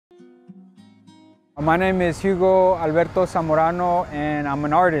My name is Hugo Alberto Zamorano, and I'm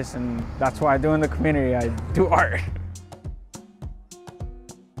an artist, and that's what I do in the community. I do art.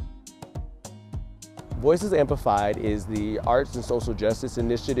 Voices Amplified is the arts and social justice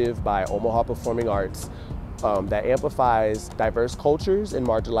initiative by Omaha Performing Arts that amplifies diverse cultures and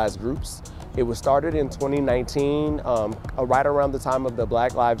marginalized groups. It was started in 2019, right around the time of the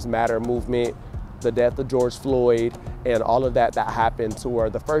Black Lives Matter movement, the death of George Floyd, and all of that happened. To where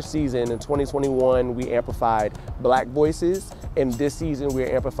the first season in 2021, we amplified Black voices, and this season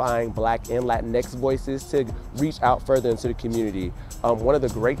we're amplifying Black and Latinx voices to reach out further into the community. One of the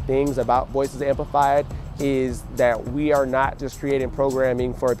great things about Voices Amplified is that we are not just creating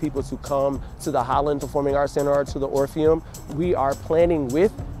programming for people to come to the Holland Performing Arts Center or to the Orpheum. We are planning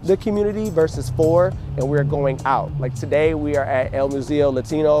with the community versus for, and we're going out. Like today we are at El Museo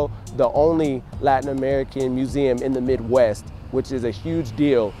Latino, the only Latin American museum in the Midwest, which is a huge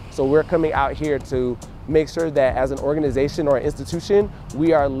deal. So we're coming out here to make sure that as an organization or an institution,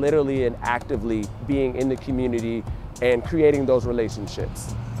 we are literally and actively being in the community and creating those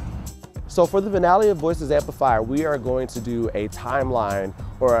relationships. So for the finale of Voices Amplified, we are going to do a timeline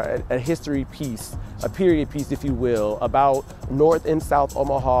or a history piece, a period piece, if you will, about North and South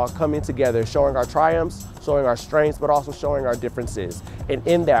Omaha coming together, showing our triumphs, showing our strengths, but also showing our differences. And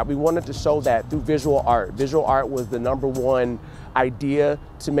in that, we wanted to show that through visual art. Visual art was the #1 idea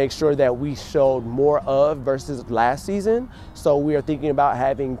to make sure that we showed more of versus last season. So we are thinking about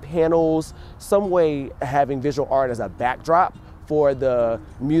having panels, some way having visual art as a backdrop for the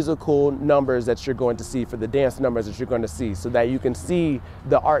musical numbers that you're going to see, for the dance numbers that you're going to see, so that you can see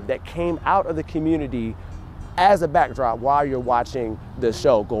the art that came out of the community as a backdrop while you're watching the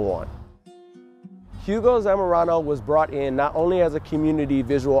show go on. Hugo Zamorano was brought in not only as a community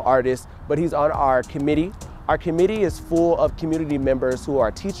visual artist, but he's on our committee. Our committee is full of community members who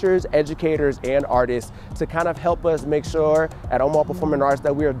are teachers, educators, and artists to kind of help us make sure at Omaha Performing Arts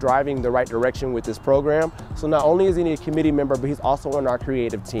that we are driving the right direction with this program. So not only is he a committee member, but he's also on our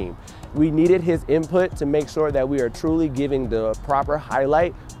creative team. We needed his input to make sure that we are truly giving the proper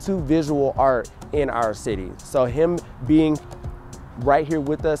highlight to visual art in our city. So him being right here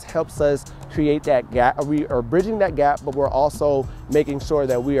with us helps us create that gap. We are bridging that gap, but we're also making sure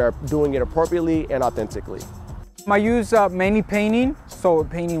that we are doing it appropriately and authentically. I use mainly painting, so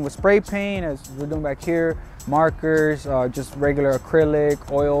painting with spray paint, as we're doing back here, markers, just regular acrylic,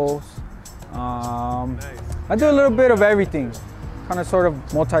 oils. I do a little bit of everything, kind of sort of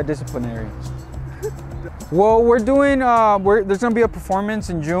multidisciplinary. Well, we're doing, there's gonna be a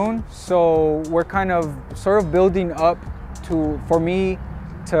performance in June, so we're kind of sort of building up for me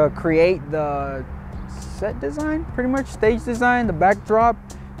to create the set design, pretty much stage design, the backdrop.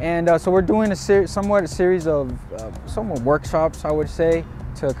 And so we're doing a series of somewhat workshops, I would say,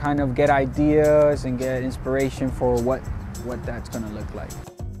 to kind of get ideas and get inspiration for what that's gonna look like.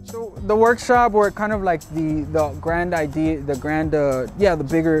 So the workshop, where kind of like the grand idea,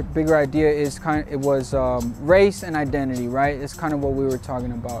 the bigger idea is was race and identity, right? It's kind of what we were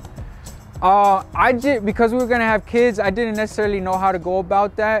talking about. Because we were gonna have kids, I didn't necessarily know how to go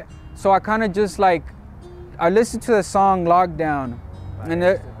about that. So I kind of just I listened to the song Lockdown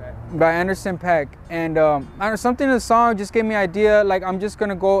by Anderson .Paak, and something in the song just gave me an idea, like I'm just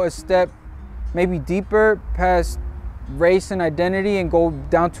gonna go a step maybe deeper past race and identity and go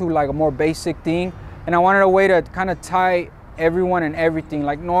down to like a more basic thing. And I wanted a way to kind of tie everyone and everything,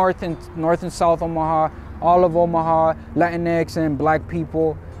 like North and South Omaha, all of Omaha, Latinx and Black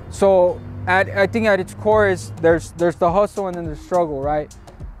people. So I think at its core is there's the hustle and then the struggle, right?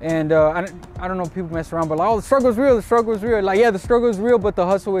 And I don't know if people mess around, but like, oh, the struggle's real, the struggle's real. Like, yeah, the struggle is real, but the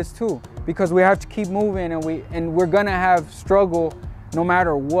hustle is too, because we have to keep moving, and we're gonna have struggle no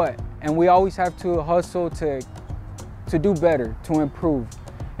matter what, and we always have to hustle to do better, to improve.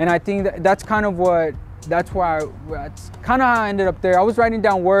 And I think that's kind of that's kind of how I ended up there. I was writing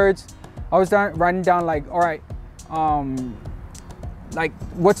down words. I was writing down like, all right, like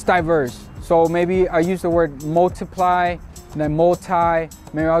what's diverse? So maybe I used the word multiply, and then multi.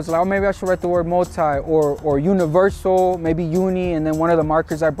 Maybe I was like, oh, maybe I should write the word multi, or universal, maybe uni. And then one of the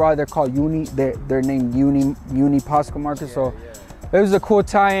markers I brought, they're called uni. They're named uni Posca markers. Yeah, so yeah. It was a cool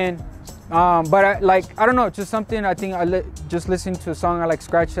tie-in. But I don't know, just something. I think just listening to a song, I like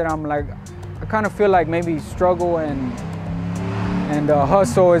scratched it. I'm like, I kind of feel like maybe struggle and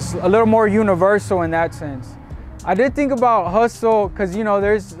hustle is a little more universal in that sense. I did think about hustle because, you know,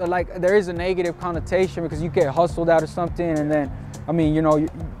 there is a negative connotation because you get hustled out of something, and then, I mean, you know,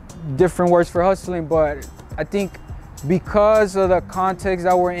 different words for hustling. But I think because of the context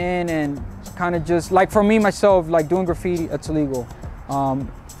that we're in, and kind of just like for me myself, like doing graffiti, that's illegal.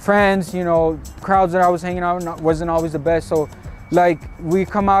 friends, you know, crowds that I was hanging out wasn't always the best. So like we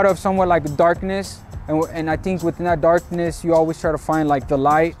come out of somewhat like darkness, and I think within that darkness you always try to find like the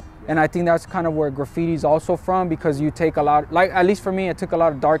light. And I think that's kind of where graffiti is also from, because you take a lot, like at least for me, I took a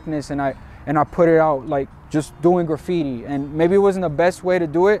lot of darkness and I put it out like just doing graffiti. And maybe it wasn't the best way to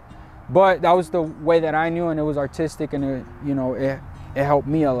do it, but that was the way that I knew, and it was artistic, and it, you know, it helped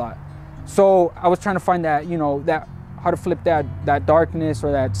me a lot. So I was trying to find that, you know, that how to flip that darkness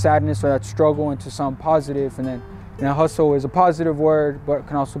or that sadness or that struggle into something positive. And then, you know, hustle is a positive word, but it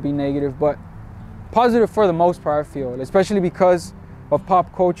can also be negative, but positive for the most part, I feel, especially because of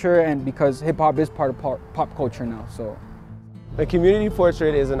pop culture and because hip hop is part of pop culture now. So the community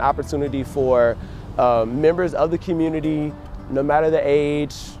portrait is an opportunity for members of the community, no matter the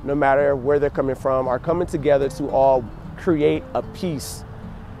age, no matter where they're coming from, are coming together to all create a piece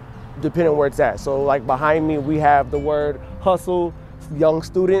depending on where it's at. So like behind me, we have the word hustle. Young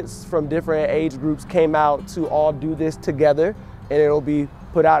students from different age groups came out to all do this together, and it'll be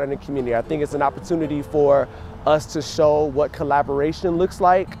put out in the community. I think it's an opportunity for us to show what collaboration looks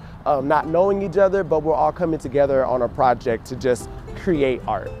like, not knowing each other, but we're all coming together on a project to just create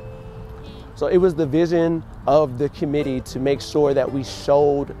art. So it was the vision of the committee to make sure that we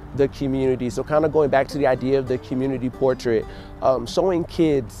showed the community. So kind of going back to the idea of the community portrait, showing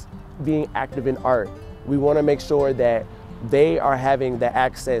kids being active in art. We want to make sure that they are having the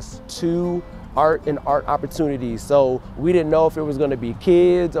access to art and art opportunities. So we didn't know if it was going to be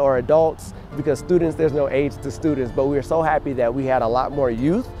kids or adults, because students, there's no age to students, but we were so happy that we had a lot more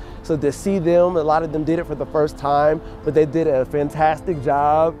youth. So to see them, a lot of them did it for the first time, but they did a fantastic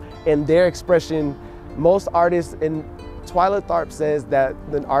job in their expression. Most artists, and Twyla Tharp says that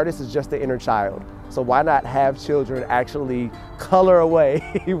an artist is just the inner child. So why not have children actually color away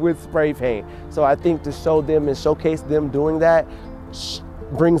with spray paint? So I think to show them and showcase them doing that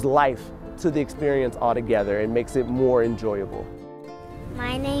brings life to the experience altogether and makes it more enjoyable.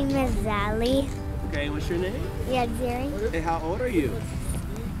 My name is Zally. Okay, what's your name? Yadziri. Hey, how old are you?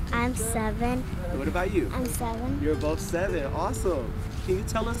 I'm 7. What about you? I'm 7. You're both 7, awesome. Can you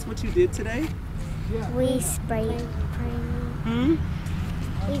tell us what you did today? We spray painted.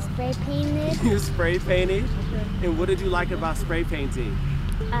 We spray painted. You spray painted? And what did you like about spray painting?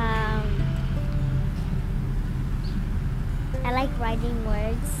 I like writing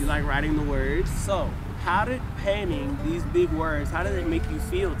words. You like writing the words? So, how did painting these big words, how did it make you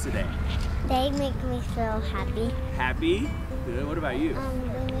feel today? They make me feel happy. Happy? Good. What about you?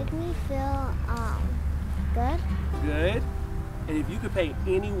 They make me feel good. Good. And if you could paint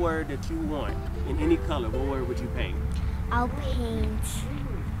any word that you want in any color, what word would you paint? I'll paint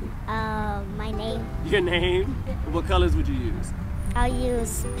my name. Your name? What colors would you use? I'll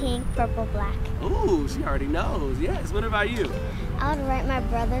use pink, purple, black. Ooh, she already knows. Yes. What about you? I would write my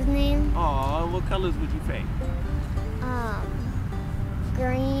brother's name. Aw, what colors would you paint?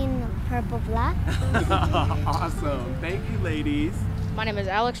 Green, purple, black. Awesome. Thank you, ladies. My name is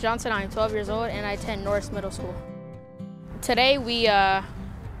Alex Johnson. I'm 12 years old and I attend Norris Middle School. Today we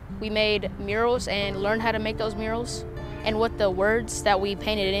made murals and learned how to make those murals and what the words that we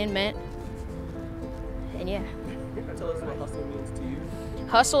painted in meant. And yeah. Tell us what hustle means to you.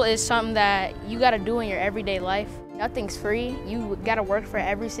 Hustle is something that you gotta do in your everyday life. Nothing's free. You gotta work for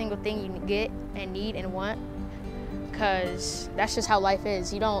every single thing you get and need and want, because that's just how life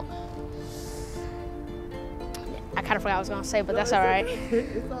is. You don't, I kind of forgot what I was gonna say, but that's all right.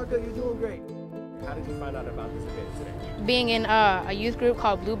 It's all good, you're doing great. How did you find out about this event today? Being in a youth group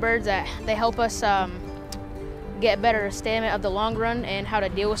called Bluebirds, that they help us get better understanding of the long run and how to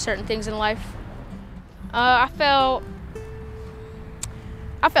deal with certain things in life. I felt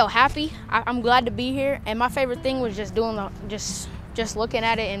happy. I'm glad to be here, and my favorite thing was just doing just looking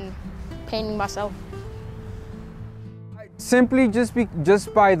at it and painting myself. Simply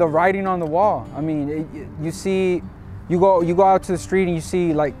just by the writing on the wall. I mean, you go out to the street and you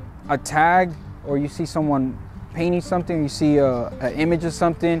see like a tag, or you see someone painting something, you see an image of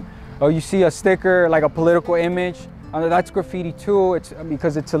something, or you see a sticker like a political image. That's graffiti too. It's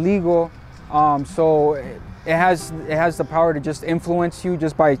because it's illegal. So it has the power to just influence you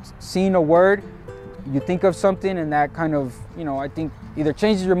just by seeing a word. You think of something, and that kind of, you know, I think either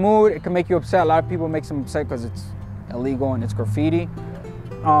changes your mood. It can make you upset. A lot of people make them upset because it's illegal and it's graffiti.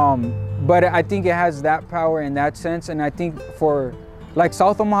 But I think it has that power in that sense. And I think for like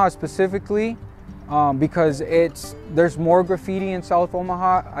South Omaha specifically, because there's more graffiti in South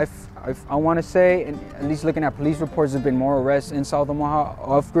Omaha. I want to say, and at least looking at police reports, there's been more arrests in South Omaha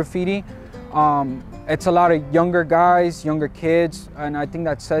of graffiti. It's a lot of younger guys, younger kids, and I think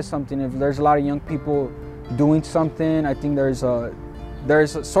that says something. If there's a lot of young people doing something, I think there's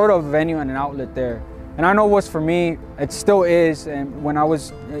there's a sort of venue and an outlet there. And I know what's for me, it still is. And when I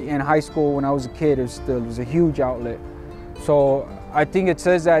was in high school, when I was a kid, it was a huge outlet. So I think it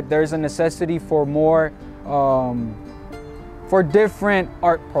says that there's a necessity for more, for different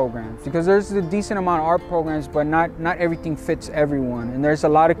art programs, because there's a decent amount of art programs, but not everything fits everyone. And there's a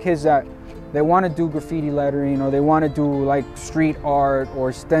lot of kids that they want to do graffiti lettering, or they want to do like street art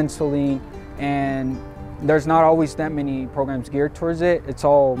or stenciling, and there's not always that many programs geared towards it. It's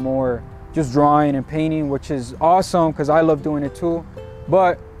all more just drawing and painting, which is awesome because I love doing it too.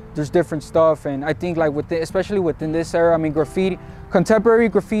 But there's different stuff, and I think like especially within this era, I mean, graffiti, contemporary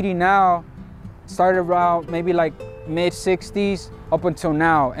graffiti now started around maybe like mid-60s up until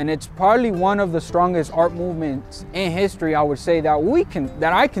now, and it's probably one of the strongest art movements in history, I would say,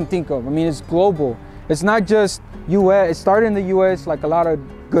 that I can think of. I mean, it's global. It's not just US. It started in the US, like a lot of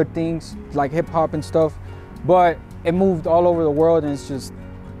good things like hip hop and stuff, but it moved all over the world, and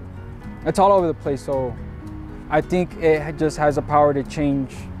it's all over the place. So I think it just has the power to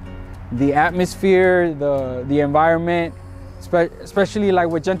change the atmosphere, the environment, especially like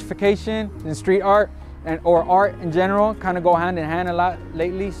with gentrification and street art, or art in general, kind of go hand in hand a lot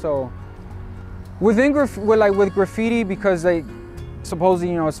lately. So with graffiti, because they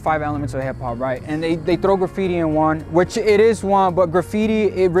supposedly, it's 5 elements of hip hop, right? And they throw graffiti in one, which it is one, but graffiti,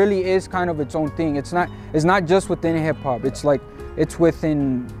 it really is kind of its own thing. It's not just within hip hop. It's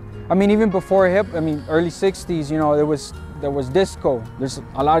within, I mean, even before early 60s, there was disco. There's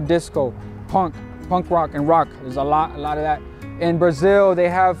a lot of disco, punk rock and rock. There's a lot of that. In Brazil, they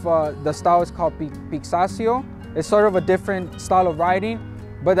have the style is called pixáceo. It's sort of a different style of writing,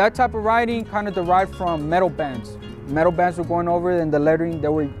 but that type of writing kind of derived from metal bands. Metal bands were going over, and the lettering, they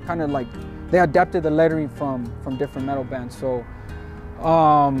were kind of like, they adapted the lettering from different metal bands. So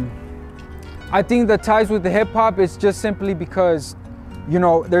I think the ties with the hip hop is just simply because,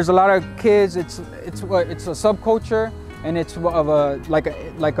 there's a lot of kids. It's a subculture, and it's of like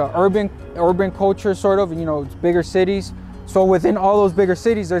a urban culture sort of. It's bigger cities. So within all those bigger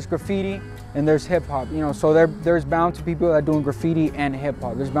cities, there's graffiti and there's hip hop. So there's bound to be people that are doing graffiti and hip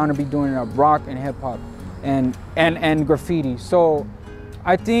hop. There's bound to be doing rock and hip hop and graffiti. So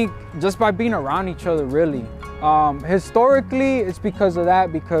I think just by being around each other, really. Historically, it's because of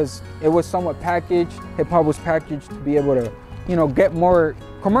that, because it was somewhat packaged. Hip hop was packaged to be able to, get more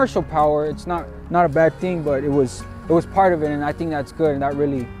commercial power. It's not a bad thing, but it was part of it, and I think that's good. And that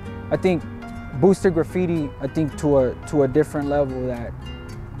really, I think, boosted graffiti, I think, to a different level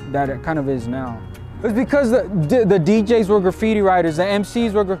that it kind of is now. It's because the DJs were graffiti writers, the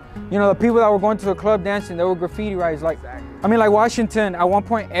MCs were, the people that were going to the club dancing, they were graffiti writers. Like, I mean, like Washington, at one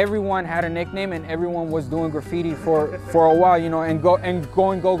point, everyone had a nickname, and everyone was doing graffiti for a while, and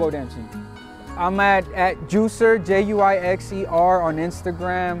going go-go dancing. I'm at Juixer, Juixer on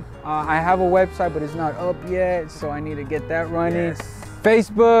Instagram. I have a website, but it's not up yet, so I need to get that running. Yes.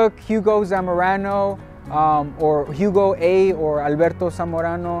 Facebook, Hugo Zamorano, or Hugo A, or Alberto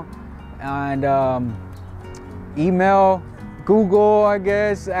Zamorano, and email, Google, I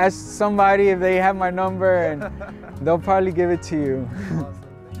guess. Ask somebody if they have my number, and they'll probably give it to you.